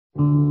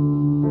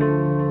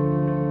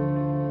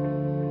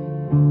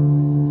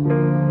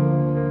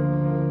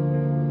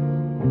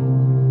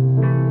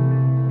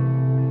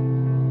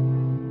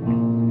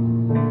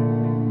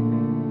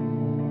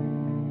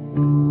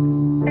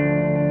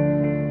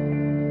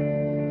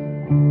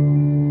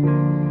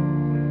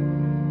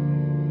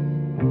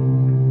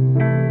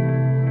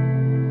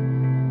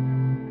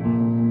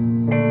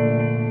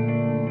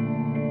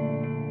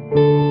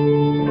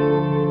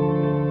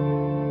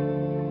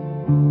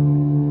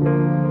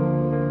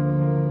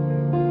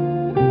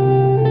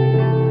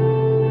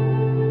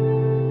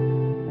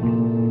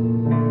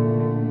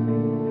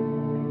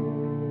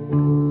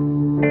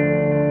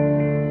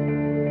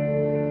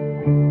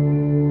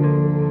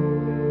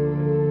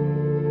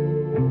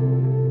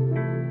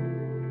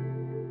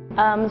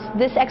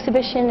This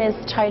exhibition is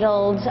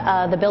titled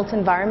The Built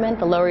Environment,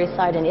 the Lower East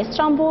Side in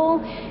Istanbul,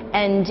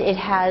 and it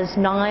has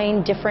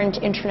 9 different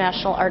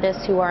international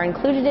artists who are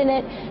included in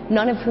it,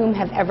 none of whom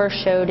have ever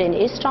showed in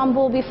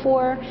Istanbul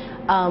before.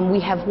 We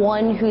have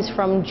one who's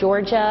from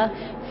Georgia,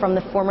 from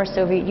the former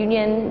Soviet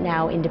Union,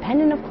 now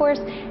independent of course,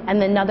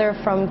 and another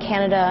from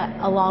Canada,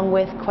 along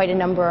with quite a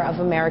number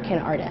of American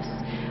artists.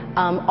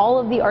 All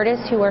of the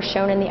artists who are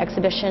shown in the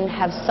exhibition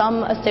have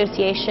some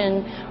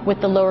association with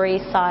the Lower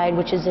East Side,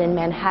 which is in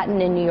Manhattan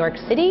in New York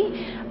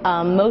City.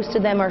 Most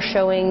of them are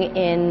showing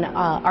in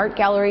art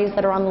galleries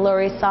that are on the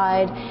Lower East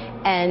Side,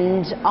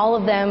 and all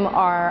of them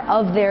are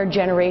of their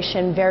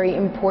generation, very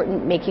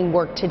important, making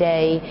work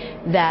today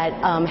that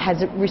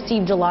has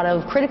received a lot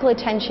of critical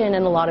attention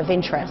and a lot of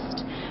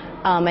interest.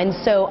 And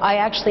so I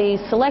actually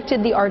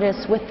selected the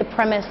artists with the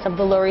premise of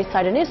the Lower East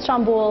Side in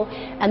Istanbul,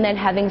 and then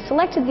having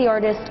selected the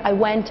artist, I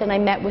went and I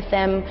met with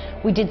them.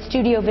 We did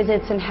studio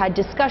visits and had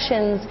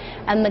discussions,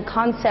 and the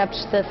concept,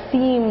 the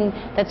theme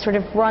that sort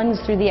of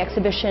runs through the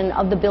exhibition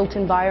of the built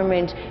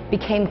environment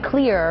became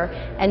clear,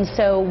 and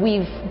so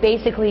we've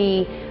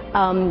basically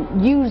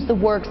used the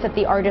works that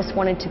the artists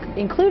wanted to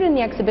include in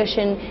the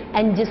exhibition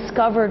and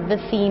discovered the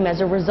theme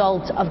as a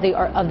result of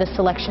the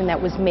selection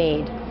that was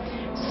made.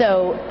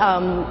 So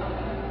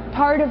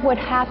part of what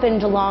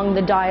happened along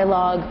the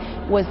dialogue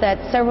was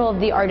that several of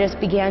the artists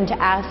began to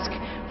ask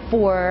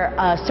for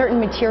certain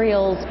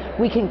materials,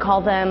 we can call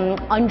them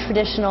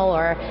untraditional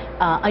or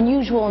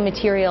unusual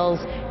materials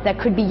that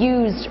could be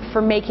used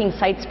for making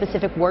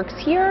site-specific works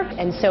here.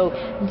 And so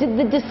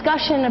the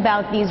discussion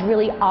about these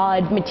really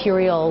odd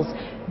materials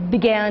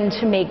began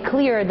to make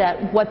clear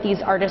that what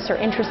these artists are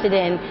interested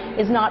in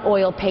is not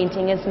oil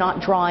painting, is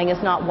not drawing,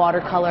 is not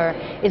watercolor,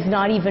 is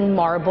not even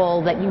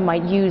marble that you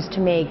might use to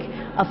make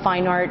a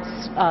fine arts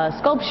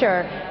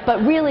sculpture, but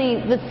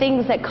really the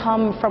things that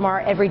come from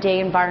our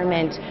everyday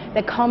environment,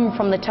 that come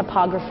from the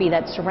topography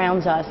that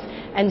surrounds us.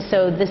 And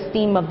so this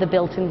theme of the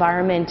built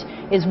environment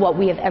is what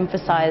we have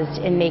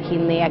emphasized in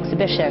making the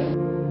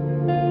exhibition.